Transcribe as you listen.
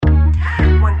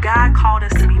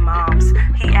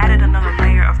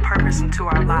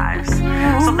lives.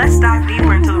 So let's dive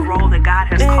deeper into the role that God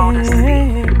has called us to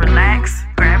be. Relax,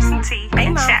 grab some tea,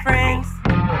 and chat with me.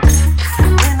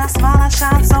 When I smile, I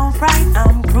shine so bright.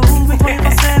 I'm grooving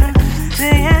 24/7,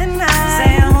 day and night.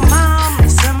 Say I'm a mom,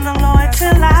 serving the Lord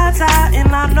till I die,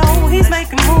 and I know He's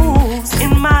making moves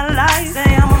in my life.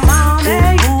 Say I'm a mom,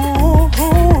 hey,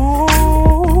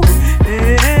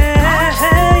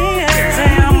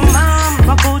 Say I'm a mom,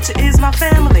 my culture is my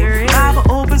family. Bible,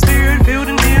 open spirit,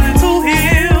 building, healing to heal.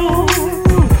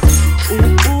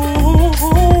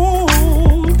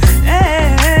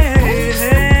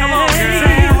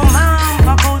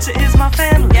 Is my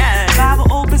family. Yeah.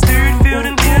 Bible, open spirit,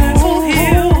 building, healing to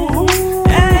heal.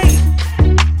 Hey.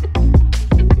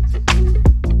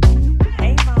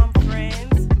 Hey, mom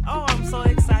friends. Oh, I'm so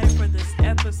excited for this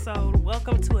episode.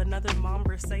 Welcome to another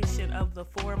Momversation of the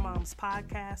Four Moms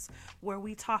podcast, where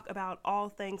we talk about all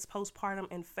things postpartum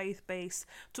and faith-based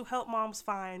to help moms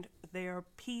find their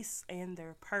peace and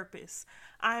their purpose.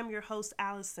 I am your host,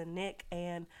 Allison Nick,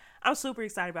 and I'm super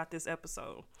excited about this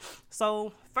episode.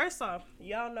 So first off,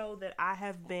 y'all know that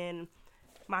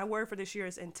my word for this year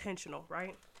is intentional,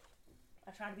 right?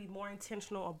 I try to be more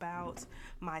intentional about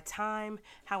my time,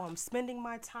 how I'm spending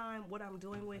my time, what I'm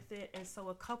doing with it. And so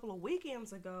a couple of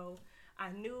weekends ago,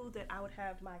 I knew that I would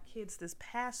have my kids this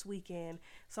past weekend.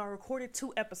 So I recorded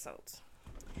 2 episodes.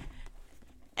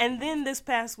 And then this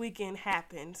past weekend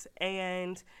happened,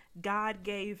 and God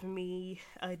gave me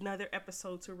another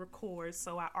episode to record.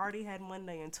 So I already had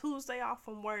Monday and Tuesday off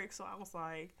from work. So I was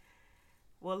like,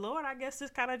 well, Lord, I guess this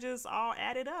kind of just all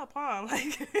added up, huh?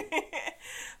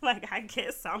 Like, I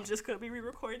guess I'm just going to be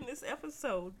re-recording this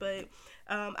episode. But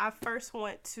I first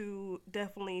want to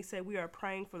definitely say we are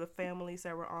praying for the families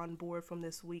that were on board from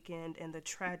this weekend and the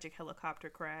tragic helicopter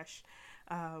crash.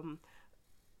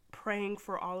 Praying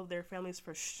for all of their families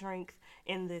for strength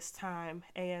in this time.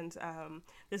 And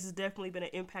this has definitely been an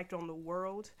impact on the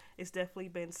world. It's definitely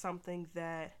been something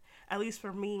that, at least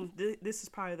for me, this is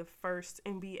probably the first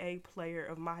NBA player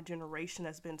of my generation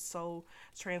that's been so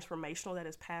transformational that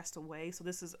has passed away. So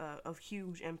this is a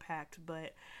huge impact.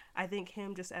 But I think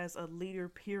him just as a leader,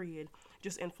 period,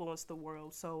 just influenced the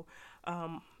world. So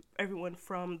everyone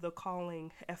from the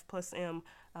Calling F+M,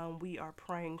 we are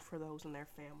praying for those and their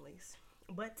families.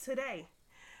 But today,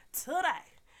 I'm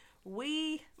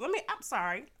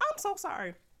so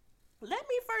sorry. Let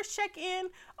me first check in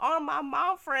on my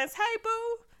mom friends. Hey,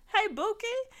 Boo. Hey, Bookie.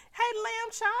 Hey,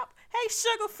 Lamb Chop. Hey,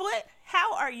 Sugarfoot.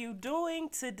 How are you doing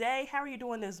today? How are you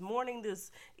doing this morning,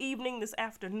 this evening, this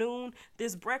afternoon,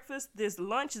 this breakfast, this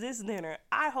lunch, this dinner?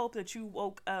 I hope that you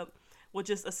woke up with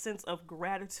just a sense of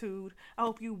gratitude. I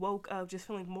hope you woke up just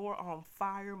feeling more on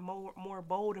fire, more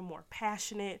bold and more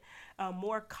passionate,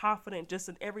 more confident just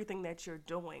in everything that you're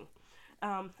doing.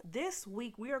 This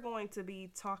week we are going to be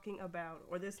talking about,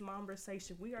 or this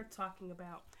Momversation, we are talking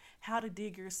about how to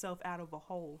dig yourself out of a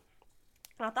hole.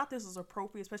 And I thought this was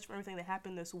appropriate, especially for everything that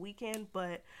happened this weekend,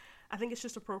 but I think it's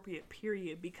just appropriate,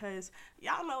 period, because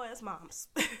y'all know as moms,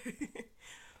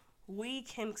 we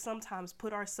can sometimes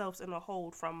put ourselves in a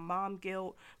hole from mom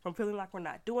guilt, from feeling like we're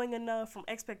not doing enough, from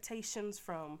expectations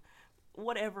from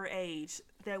whatever age,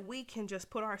 that we can just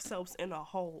put ourselves in a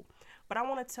hole. But I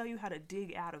want to tell you how to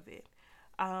dig out of it.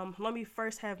 Let me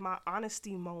first have my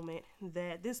honesty moment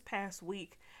that this past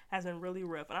week has been really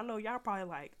rough. And I know y'all probably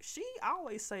like, she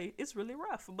always say it's really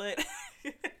rough, but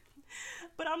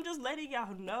but I'm just letting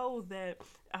y'all know that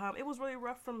it was really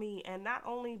rough for me, and not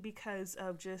only because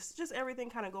of just everything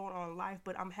kind of going on in life,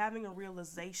 but I'm having a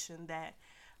realization that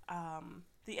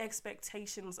the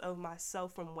expectations of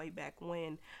myself from way back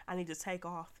when, I need to take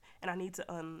off and I need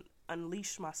to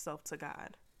unleash myself to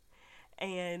God.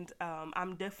 And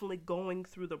I'm definitely going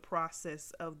through the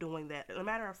process of doing that. As a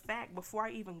matter of fact, before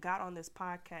I even got on this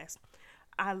podcast,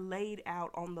 I laid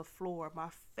out on the floor, my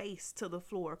face to the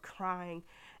floor, crying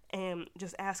and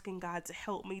just asking God to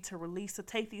help me to release, to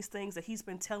take these things that He's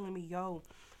been telling me, yo,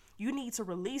 you need to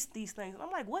release these things. And I'm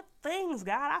like, what things,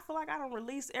 God? I feel like I don't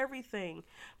release everything.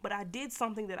 But I did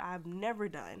something that I've never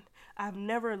done. I've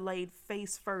never laid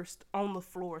face first on the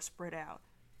floor, spread out.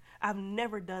 I've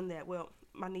never done that. Well,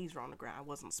 my knees were on the ground. I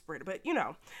wasn't spread. But,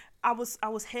 I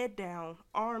was head down,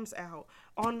 arms out,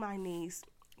 on my knees,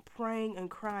 praying and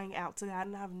crying out to God.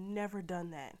 And I've never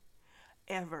done that,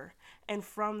 ever. And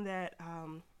from that,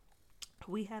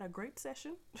 we had a great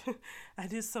session. I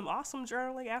did some awesome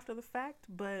journaling after the fact,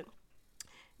 but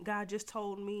God just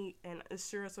told me, and it's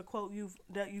sure it's a quote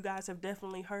that you guys have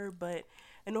definitely heard, but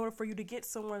in order for you to get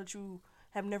somewhere that you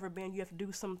have never been, you have to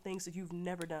do some things that you've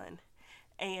never done.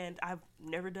 And I've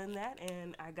never done that,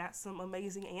 and I got some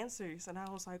amazing answers, and I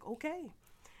was like, okay.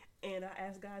 And I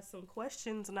asked God some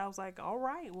questions, and I was like, all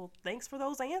right, well, thanks for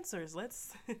those answers. Let's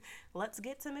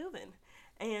get to moving.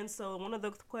 And so one of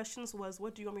the questions was,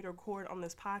 what do you want me to record on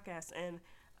this podcast? And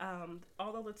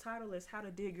although the title is How to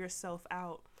Dig Yourself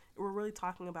Out, we're really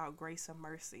talking about grace and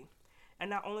mercy. And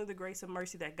not only the grace and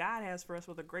mercy that God has for us,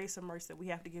 but the grace and mercy that we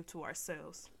have to give to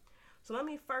ourselves. So let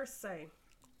me first say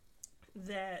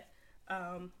that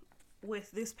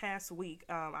with this past week,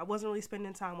 I wasn't really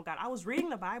spending time with God. I was reading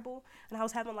the Bible, and I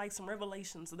was having like some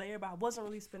revelations there, but I wasn't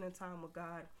really spending time with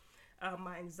God.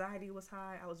 My anxiety was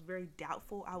high. I was very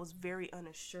doubtful. I was very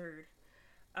unassured.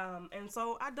 And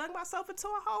so I dug myself into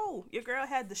a hole. Your girl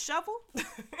had the shovel.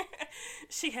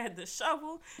 She had the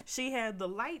shovel. She had the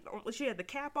light. She had the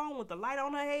cap on with the light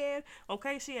on her head.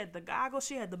 Okay, she had the goggles.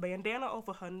 She had the bandana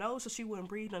over her nose so she wouldn't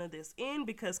breathe none of this in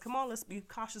because, come on, let's be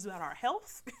cautious about our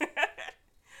health.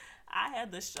 I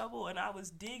had the shovel and I was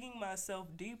digging myself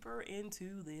deeper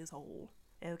into this hole.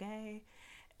 Okay?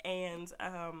 And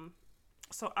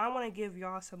so I want to give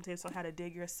y'all some tips on how to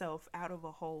dig yourself out of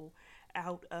a hole,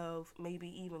 out of maybe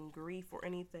even grief or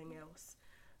anything else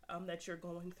that you're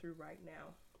going through right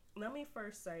now. Let me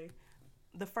first say,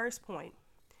 the first point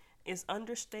is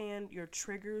understand your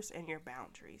triggers and your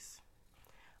boundaries.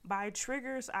 By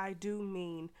triggers, I do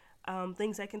mean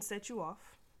things that can set you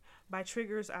off. By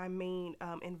triggers, I mean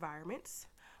environments.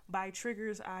 By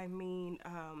triggers, I mean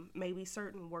maybe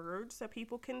certain words that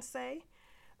people can say.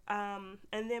 And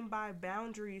then by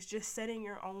boundaries, just setting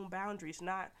your own boundaries,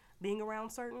 not being around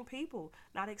certain people,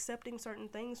 not accepting certain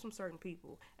things from certain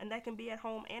people. And that can be at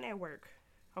home and at work.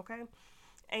 Okay?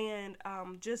 And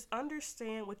just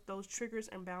understand with those triggers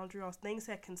and boundaries, things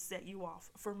that can set you off.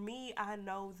 For me, I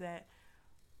know that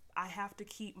I have to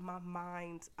keep my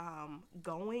mind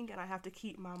going, and I have to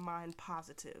keep my mind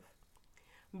positive,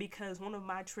 because one of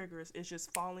my triggers is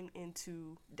just falling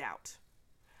into doubt.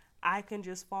 I can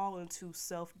just fall into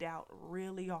self-doubt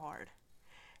really hard.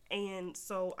 And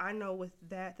so I know with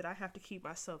that I have to keep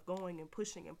myself going and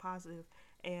pushing and positive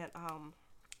and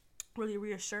really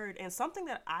reassured. And something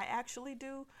that I actually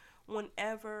do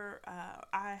whenever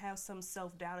I have some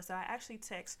self-doubt is that I actually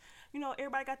text,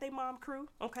 everybody got their mom crew,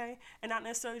 okay? And not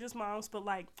necessarily just moms, but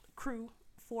like crew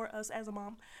for us as a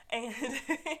mom. And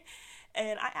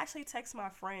and I actually text my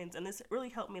friends, and this really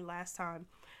helped me last time.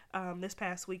 This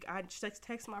past week, I just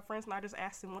text my friends and I just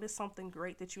asked them, what is something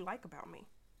great that you like about me?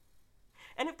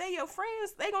 And if they your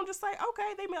friends, they gonna just say,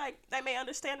 okay, they may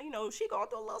understand, she going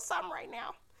through a little something right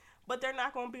now. But they're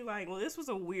not going to be like, well, this was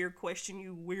a weird question,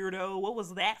 you weirdo. What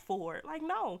was that for? Like,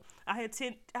 no. I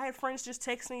had friends just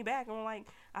text me back and were like,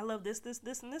 I love this,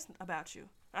 and this about you.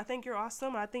 I think you're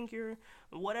awesome. I think you're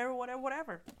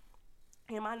whatever.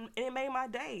 And it made my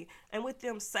day. And with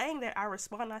them saying that, I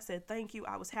responded. I said, thank you.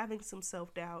 I was having some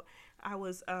self-doubt. I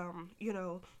was,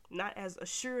 not as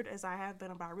assured as I have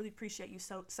been, but I really appreciate you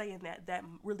saying that. That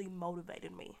really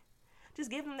motivated me. Just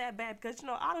give them that back because,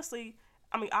 honestly,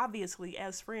 obviously,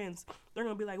 as friends, they're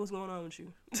going to be like, what's going on with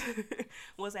you?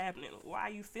 What's happening? Why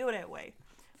you feel that way?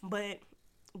 But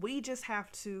we just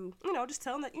have to, just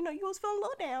tell them that, you was feeling a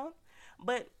little down.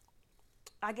 But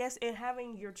I guess in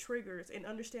having your triggers and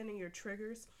understanding your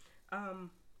triggers,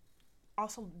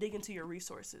 also dig into your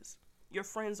resources. Your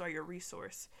friends are your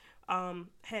resource.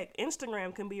 Heck,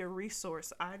 Instagram can be a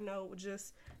resource. I know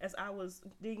just as I was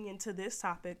digging into this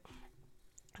topic,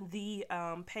 the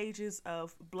pages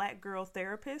of Black Girl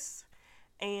Therapists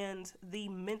and the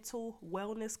Mental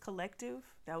Wellness Collective.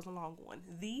 That was a long one.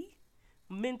 The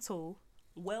Mental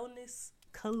Wellness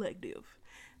Collective.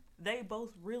 They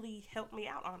both really helped me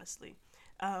out, honestly,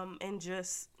 and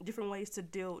just different ways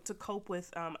to cope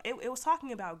with. It was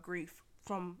talking about grief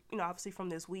from, obviously from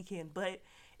this weekend, but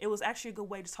it was actually a good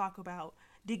way to talk about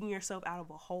digging yourself out of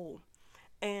a hole.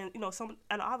 And,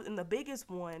 and the biggest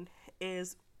one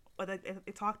is,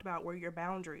 it talked about were your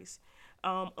boundaries,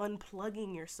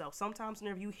 unplugging yourself. Sometimes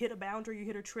whenever you hit a boundary, you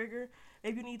hit a trigger,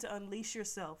 maybe you need to unleash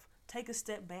yourself, take a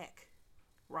step back,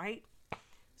 right?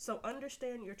 So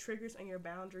understand your triggers and your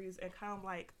boundaries, and kind of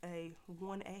like a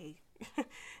 1A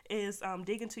is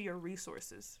dig into your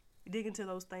resources, dig into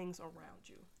those things around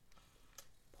you.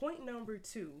 Point number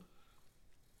 2,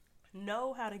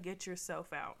 know how to get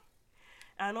yourself out.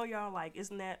 And I know y'all like,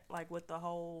 isn't that like what the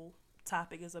whole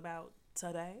topic is about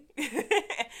today?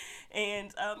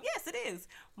 And yes, it is.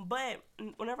 But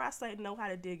whenever I say know how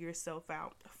to dig yourself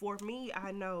out, for me,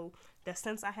 I know that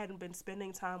since I hadn't been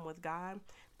spending time with God,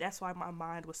 that's why my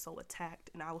mind was so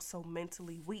attacked and I was so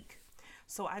mentally weak.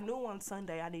 So I knew on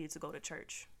Sunday I needed to go to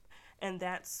church. And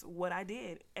that's what I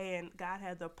did. And God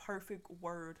had the perfect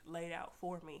word laid out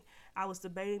for me. I was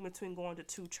debating between going to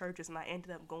two churches, and I ended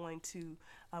up going to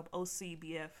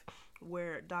OCBF,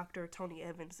 where Dr. Tony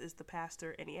Evans is the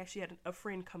pastor. And he actually had a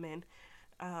friend come in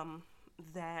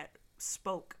that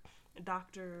spoke.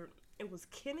 It was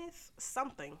Kenneth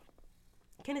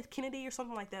Kennedy or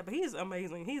something like that. But he's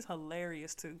amazing. He's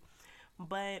hilarious too.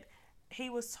 But he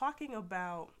was talking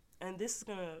about, and this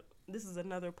is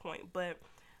another point, but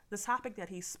the topic that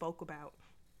he spoke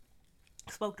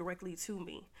directly to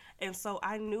me. And so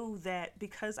I knew that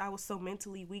because I was so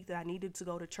mentally weak that I needed to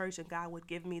go to church, and God would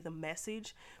give me the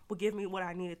message, would give me what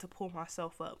I needed to pull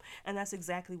myself up. And that's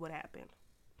exactly what happened.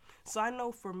 So I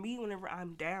know for me, whenever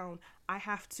I'm down, I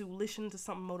have to listen to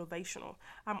something motivational.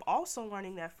 I'm also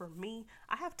learning that for me,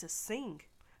 I have to sing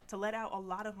to let out a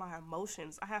lot of my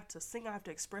emotions. I have to sing, I have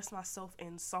to express myself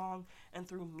in song and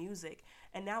through music.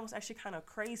 And now it's actually kind of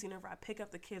crazy. Whenever I pick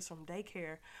up the kids from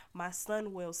daycare, my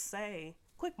son will say,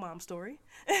 quick mom story.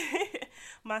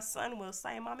 My son will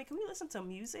say, Mommy, can we listen to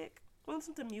music? Can we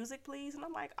listen to music, please? And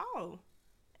I'm like, oh,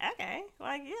 okay,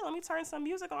 like, yeah, let me turn some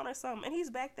music on or something. And he's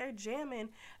back there jamming,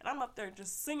 and I'm up there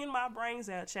just singing my brains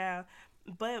out, child.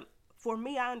 But for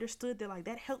me, I understood that, like,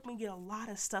 that helped me get a lot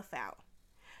of stuff out.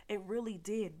 It really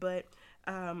did. But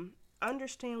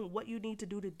understand what you need to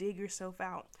do to dig yourself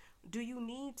out. Do you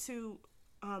need to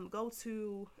go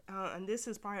to, and this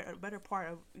is probably a better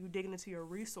part of you digging into your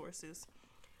resources,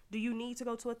 do you need to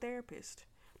go to a therapist?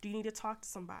 Do you need to talk to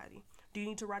somebody? Do you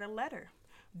need to write a letter?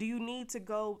 Do you need to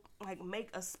go, like, make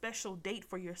a special date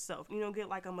for yourself? You know, get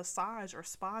like a massage or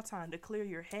spa time to clear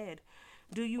your head.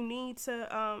 Do you need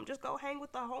to just go hang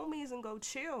with the homies and go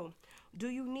chill? Do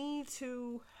you need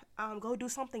to go do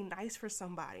something nice for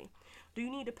somebody? Do you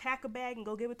need to pack a bag and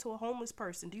go give it to a homeless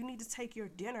person? Do you need to take your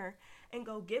dinner and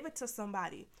go give it to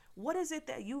somebody? What is it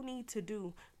that you need to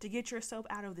do to get yourself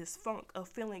out of this funk of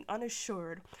feeling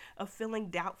unassured, of feeling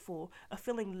doubtful, of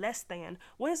feeling less than?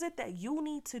 What is it that you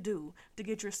need to do to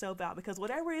get yourself out? Because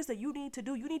whatever it is that you need to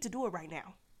do it right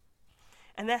now.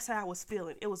 And that's how I was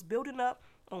feeling. It was building up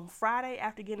on Friday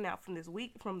after getting out from the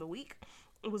week.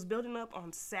 It was building up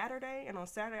on Saturday. And on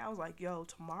Saturday, I was like, yo,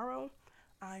 tomorrow,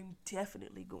 I'm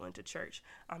definitely going to church.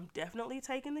 I'm definitely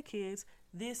taking the kids.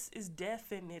 This is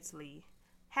definitely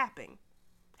happening.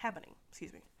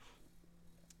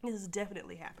 This is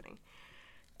definitely happening.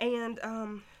 And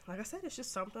like I said, it's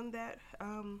just something that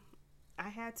I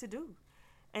had to do.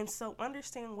 And so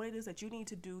understand what it is that you need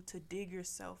to do to dig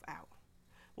yourself out.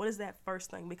 What is that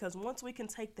first thing? Because once we can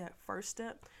take that first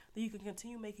step, then you can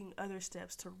continue making other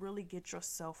steps to really get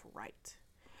yourself right.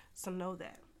 So know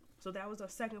that. So that was our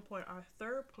second point. Our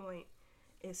third point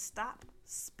is stop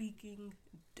speaking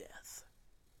death.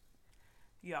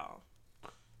 Y'all,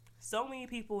 so many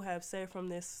people have said from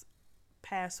this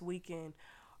past weekend,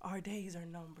 our days are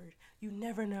numbered. You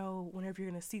never know whenever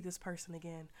you're going to see this person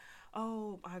again.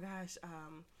 Oh my gosh.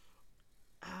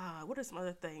 What are some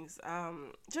other things?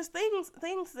 Just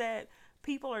things that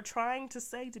people are trying to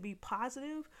say to be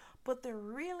positive, but they're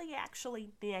really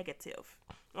actually negative.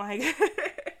 Like,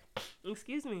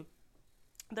 excuse me.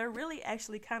 They're really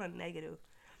actually kind of negative.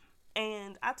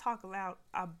 And I talk a lot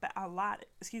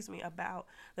about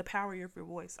the power of your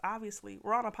voice. Obviously,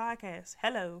 we're on a podcast.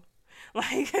 Hello.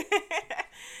 Like,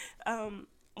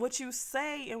 what you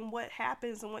say and what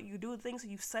happens and what you do, the things that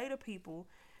you say to people,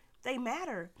 they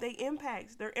matter. They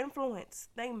impact. Their influence.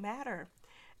 They matter.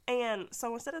 And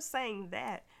so instead of saying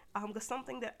that,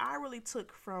 something that I really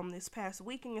took from this past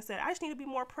weekend is that I just need to be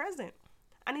more present.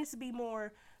 I need to be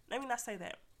more, let me not say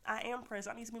that. I am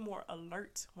present. I need to be more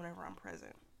alert whenever I'm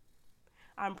present.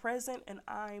 I'm present and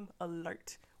I'm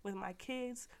alert with my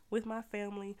kids, with my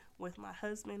family, with my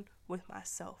husband, with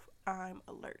myself. I'm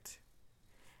alert.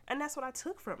 And that's what I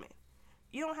took from it.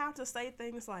 You don't have to say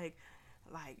things like,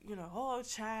 you know, oh,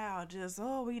 child, just,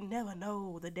 oh, we never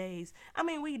know the days. I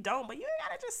mean, we don't, but you ain't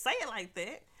gotta just say it like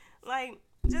that. Like,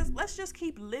 let's just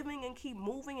keep living and keep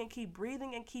moving and keep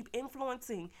breathing and keep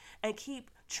influencing and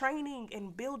keep training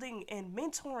and building and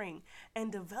mentoring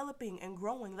and developing and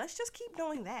growing. Let's just keep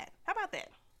doing that. How about that?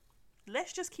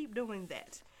 Let's just keep doing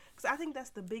that. Because I think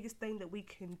that's the biggest thing that we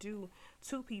can do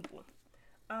to people.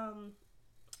 Oh,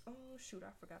 shoot,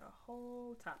 I forgot a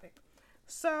whole topic.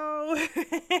 So,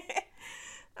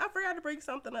 I forgot to bring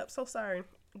something up. So sorry.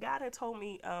 God had told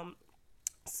me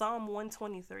Psalm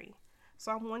 123.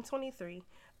 Psalm 123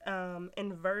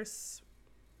 in verse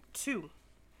 2.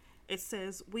 It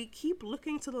says, we keep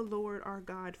looking to the Lord our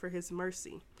God for his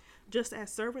mercy, just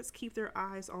as servants keep their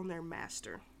eyes on their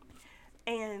master.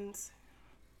 And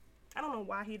I don't know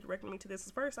why he directed me to this.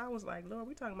 At first, I was like, Lord,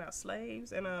 we talking about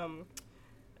slaves. And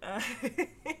Uh,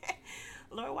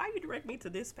 Lord, why you direct me to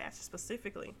this passage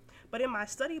specifically? But in my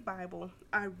study Bible,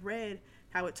 I read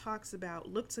how it talks about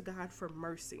look to God for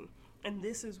mercy. And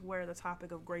this is where the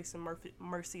topic of grace and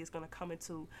mercy is going to come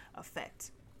into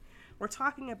effect. We're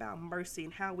talking about mercy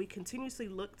and how we continuously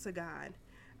look to God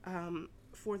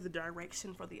for the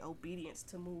direction, for the obedience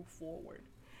to move forward.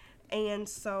 And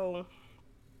so,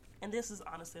 and this is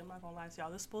honestly, I'm not going to lie to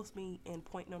y'all, this is supposed to be in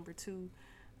point number 2.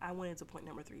 I went into point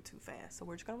number 3 too fast. So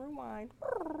we're just going to rewind.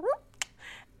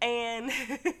 And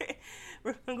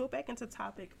we're going to go back into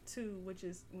topic 2, which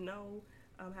is know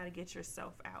how to get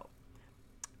yourself out.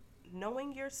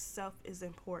 Knowing yourself is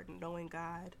important. Knowing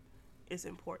God is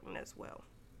important as well.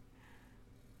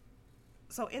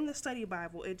 So in the study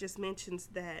Bible, it just mentions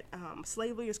that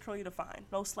slavery is clearly defined.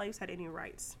 No slaves had any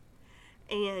rights.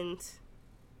 And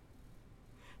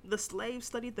the slave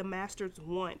studied the master's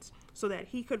wants so that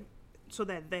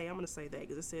they, I'm going to say they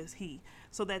because it says he,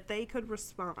 so that they could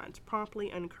respond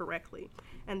promptly and correctly.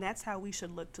 And that's how we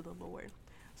should look to the Lord.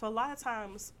 So a lot of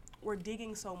times we're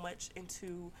digging so much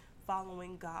into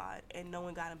following God and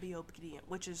knowing God and be obedient,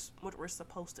 which is what we're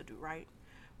supposed to do, right?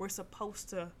 We're supposed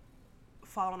to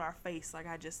fall on our face, like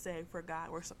I just said, for God.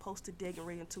 We're supposed to dig and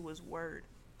read into his word.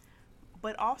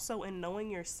 But also in knowing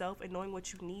yourself and knowing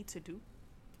what you need to do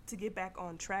to get back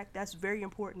on track, that's very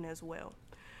important as well.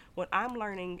 What I'm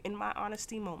learning in my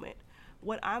honesty moment,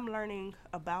 what I'm learning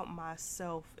about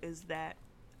myself is that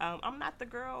I'm not the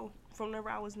girl from whenever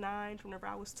I was 9, from whenever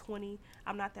I was 20.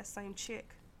 I'm not that same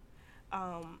chick.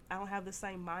 I don't have the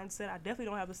same mindset. I definitely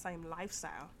don't have the same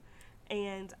lifestyle.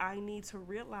 And I need to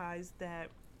realize that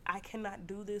I cannot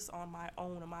do this on my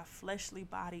own, and my fleshly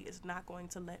body is not going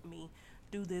to let me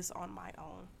do this on my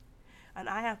own. And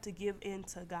I have to give in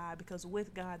to God, because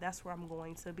with God, that's where I'm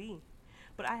going to be.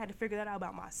 But I had to figure that out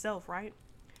about myself, right?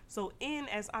 So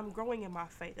as I'm growing in my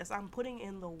faith, as I'm putting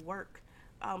in the work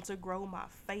to grow my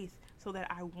faith so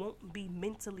that I won't be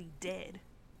mentally dead,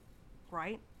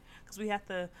 right? Because we have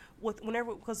to,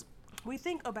 because we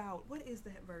think about, what is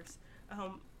that verse?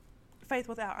 Faith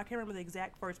without, I can't remember the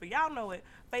exact verse, but y'all know it.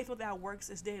 Faith without works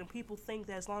is dead. And people think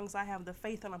that as long as I have the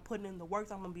faith and I'm putting in the work,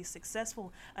 I'm going to be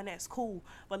successful, and that's cool.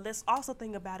 But let's also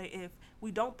think about it. If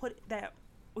we don't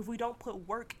put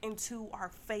work into our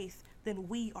faith, then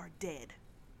we are dead.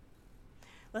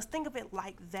 Let's think of it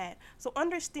like that. So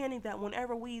understanding that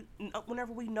whenever we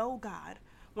know God,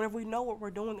 whenever we know what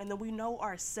we're doing, and then we know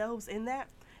ourselves in that,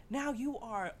 now you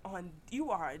are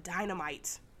a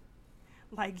dynamite.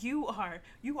 Like you are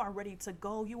ready to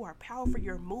go. You are powerful.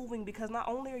 You're moving, because not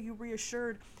only are you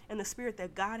reassured in the spirit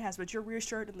that God has, but you're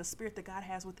reassured in the spirit that God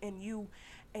has within you.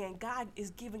 And God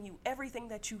is giving you everything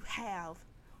that you have,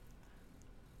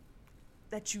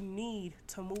 that you need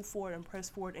to move forward and press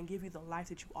forward and give you the life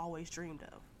that you always dreamed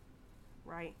of,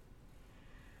 right?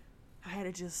 I had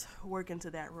to just work into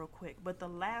that real quick. But the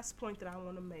last point that I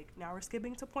want to make, now we're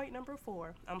skipping to point number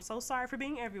 4. I'm so sorry for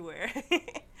being everywhere.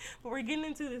 But we're getting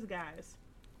into this, guys.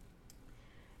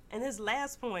 And this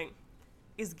last point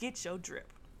is get your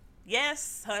drip.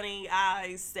 Yes, honey,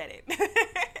 I said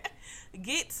it.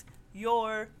 Get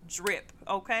your drip,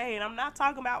 okay? And I'm not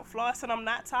talking about flossing. I'm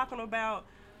not talking about...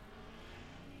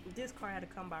 This car had to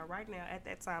come by right now at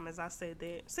that time as I said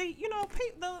that. See,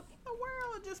 the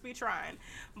world just be trying.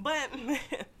 But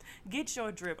get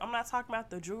your drip. I'm not talking about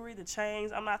the jewelry, the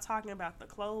chains. I'm not talking about the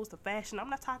clothes, the fashion. I'm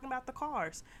not talking about the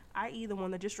cars, i.e. the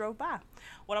one that just drove by.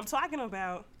 What I'm talking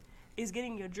about is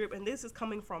getting your drip. And this is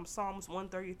coming from Psalms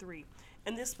 133.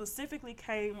 And this specifically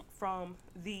came from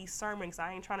the sermon, because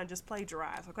I ain't trying to just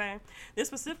plagiarize, okay? This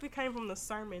specifically came from the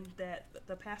sermon that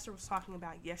the pastor was talking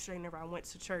about yesterday whenever I went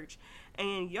to church.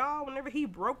 And y'all, whenever he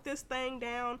broke this thing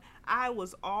down, I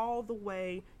was all the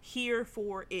way here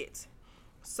for it.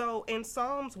 So in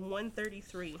Psalms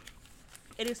 133,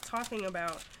 it is talking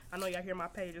about, I know y'all hear my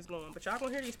pages going, but y'all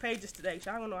gonna hear these pages today.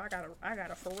 Y'all gonna know I got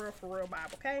a for real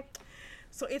Bible, okay?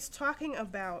 So it's talking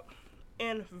about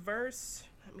in verse...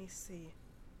 Let me see.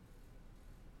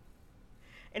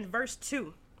 In verse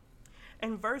 2.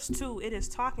 In verse 2, it is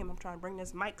talking... I'm trying to bring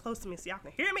this mic close to me so y'all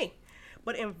can hear me.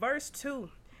 But in verse 2,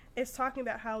 it's talking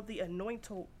about how the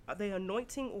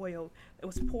anointing oil, it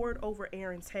was poured over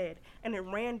Aaron's head. And it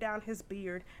ran down his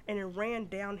beard. And it ran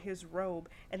down his robe.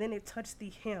 And then it touched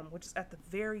the hem, which is at the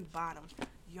very bottom.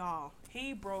 Y'all,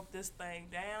 he broke this thing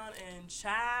down, and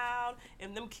child,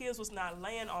 if them kids was not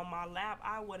laying on my lap,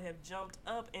 I would have jumped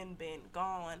up and been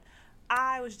gone.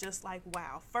 I was just like,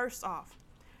 wow. First off,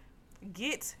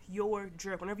 Get your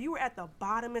drip. Whenever you are at the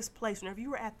bottomest place, whenever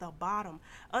you are at the bottom,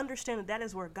 understand that that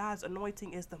is where God's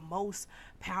anointing is the most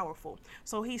powerful.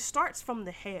 So he starts from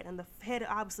the head, and the head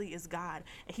obviously is God,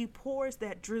 and he pours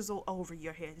that drizzle over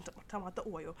your head. I'm talking about the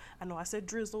oil. I know I said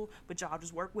drizzle, but y'all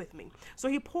just work with me. So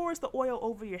he pours the oil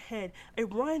over your head.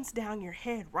 It runs down your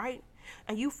head, right?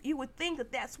 And you would think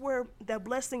that that's where the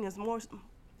blessing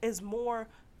is more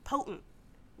potent,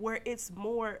 where it's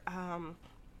more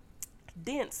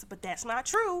dense, but that's not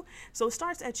true. So it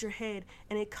starts at your head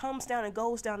and it comes down and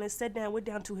goes down and said down, went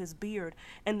down to his beard,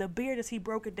 and the beard, as he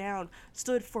broke it down,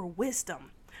 stood for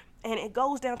wisdom. And it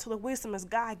goes down to the wisdom as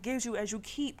God gives you as you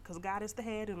keep, because God is the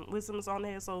head and wisdom is on the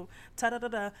head. So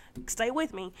stay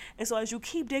with me. And so as you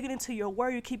keep digging into your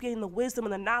word, you keep getting the wisdom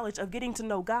and the knowledge of getting to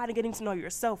know God and getting to know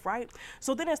yourself, right?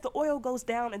 So then as the oil goes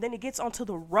down and then it gets onto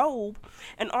the robe,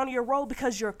 and on your robe,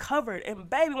 because you're covered. And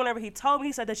baby, whenever he told me,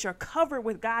 he said that you're covered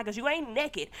with God, because you ain't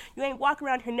naked. You ain't walking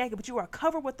around here naked, but you are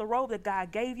covered with the robe that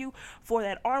God gave you for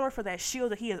that armor, for that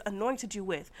shield that he has anointed you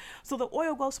with. So the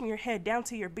oil goes from your head down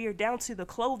to your beard, down to the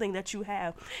clothing that you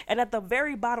have, and at the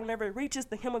very bottom, whenever it reaches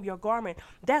the hem of your garment,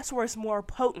 that's where it's more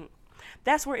potent.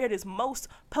 That's where it is most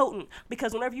potent,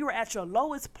 because whenever you are at your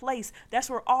lowest place, that's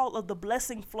where all of the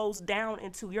blessing flows down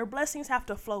into. Your blessings have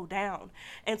to flow down,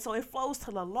 and so it flows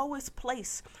to the lowest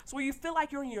place. So where you feel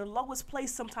like you're in your lowest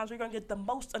place, sometimes you're going to get the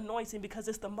most anointing because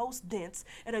it's the most dense.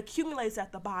 It accumulates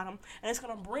at the bottom, and it's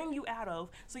going to bring you out of.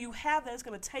 So you have that, it's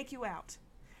going to take you out.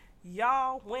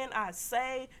 Y'all, when I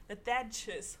say that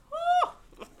just,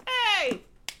 hey,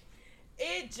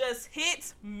 it just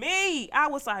hits me. I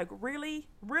was like, really,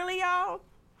 y'all?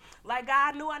 Like,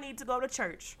 God knew I need to go to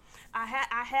church. I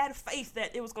had faith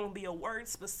that it was going to be a word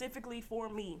specifically for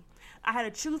me. I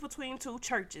had to choose between two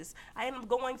churches. I ended up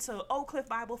going to Oak Cliff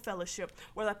Bible Fellowship,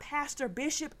 where the pastor,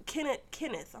 Bishop Kennedy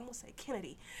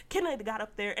got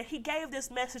up there, and he gave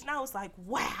this message, and I was like,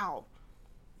 wow,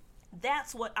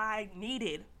 that's what I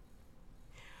needed.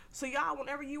 So y'all,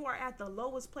 whenever you are at the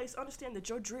lowest place, understand that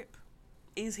your drip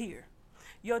is here.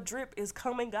 Your drip is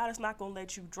coming. God is not going to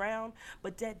let you drown,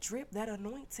 but that drip, that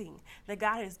anointing that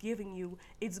God is giving you,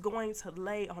 it's going to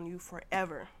lay on you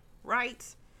forever, right?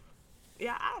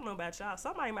 Yeah, I don't know about y'all.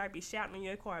 Somebody might be shouting in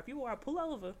your car. If you are, pull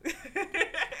over.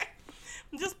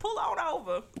 Just pull on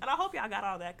over. And I hope y'all got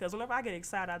all that, because whenever I get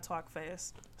excited, I talk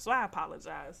fast. So I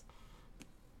apologize.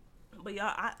 But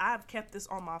y'all, I've kept this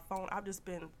on my phone. I've just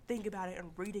been thinking about it and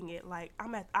reading it. Like,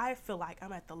 I feel like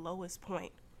I'm at the lowest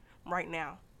point right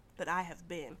now that I have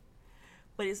been.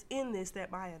 But it's in this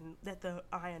that my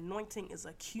anointing is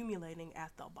accumulating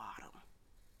at the bottom.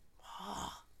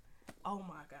 Oh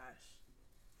my gosh.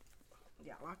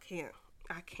 Y'all, I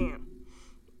can't.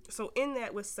 So in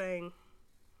that was saying,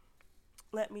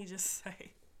 let me just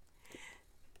say,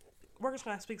 we're just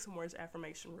going to speak some words of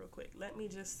affirmation real quick. Let me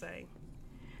just say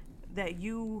that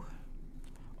you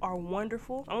are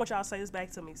wonderful. I want y'all to say this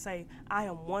back to me. Say, I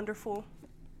am wonderful.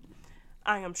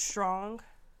 I am strong.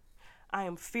 I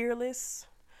am fearless.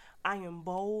 I am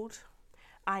bold.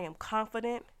 I am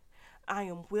confident. I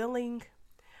am willing.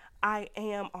 I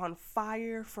am on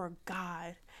fire for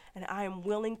God. And I am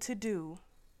willing to do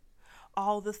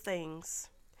all the things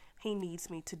he needs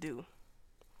me to do.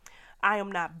 I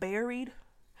am not buried.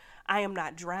 I am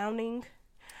not drowning.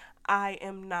 I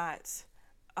am not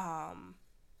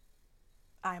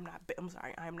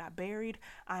buried.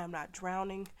 I am not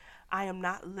drowning. I am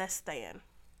not less than.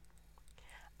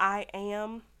 I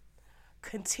am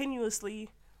continuously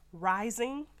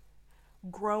rising,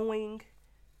 growing,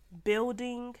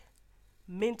 building,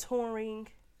 mentoring,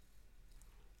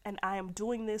 and I am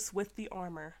doing this with the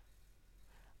armor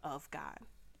of God.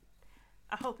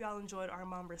 I hope y'all enjoyed our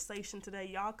conversation today.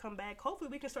 Y'all come back. Hopefully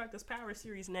we can start this power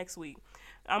series next week.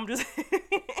 I'm praying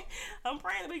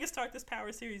that we can start this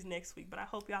power series next week, but I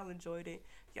hope y'all enjoyed it.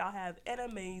 Y'all have an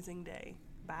amazing day.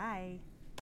 Bye.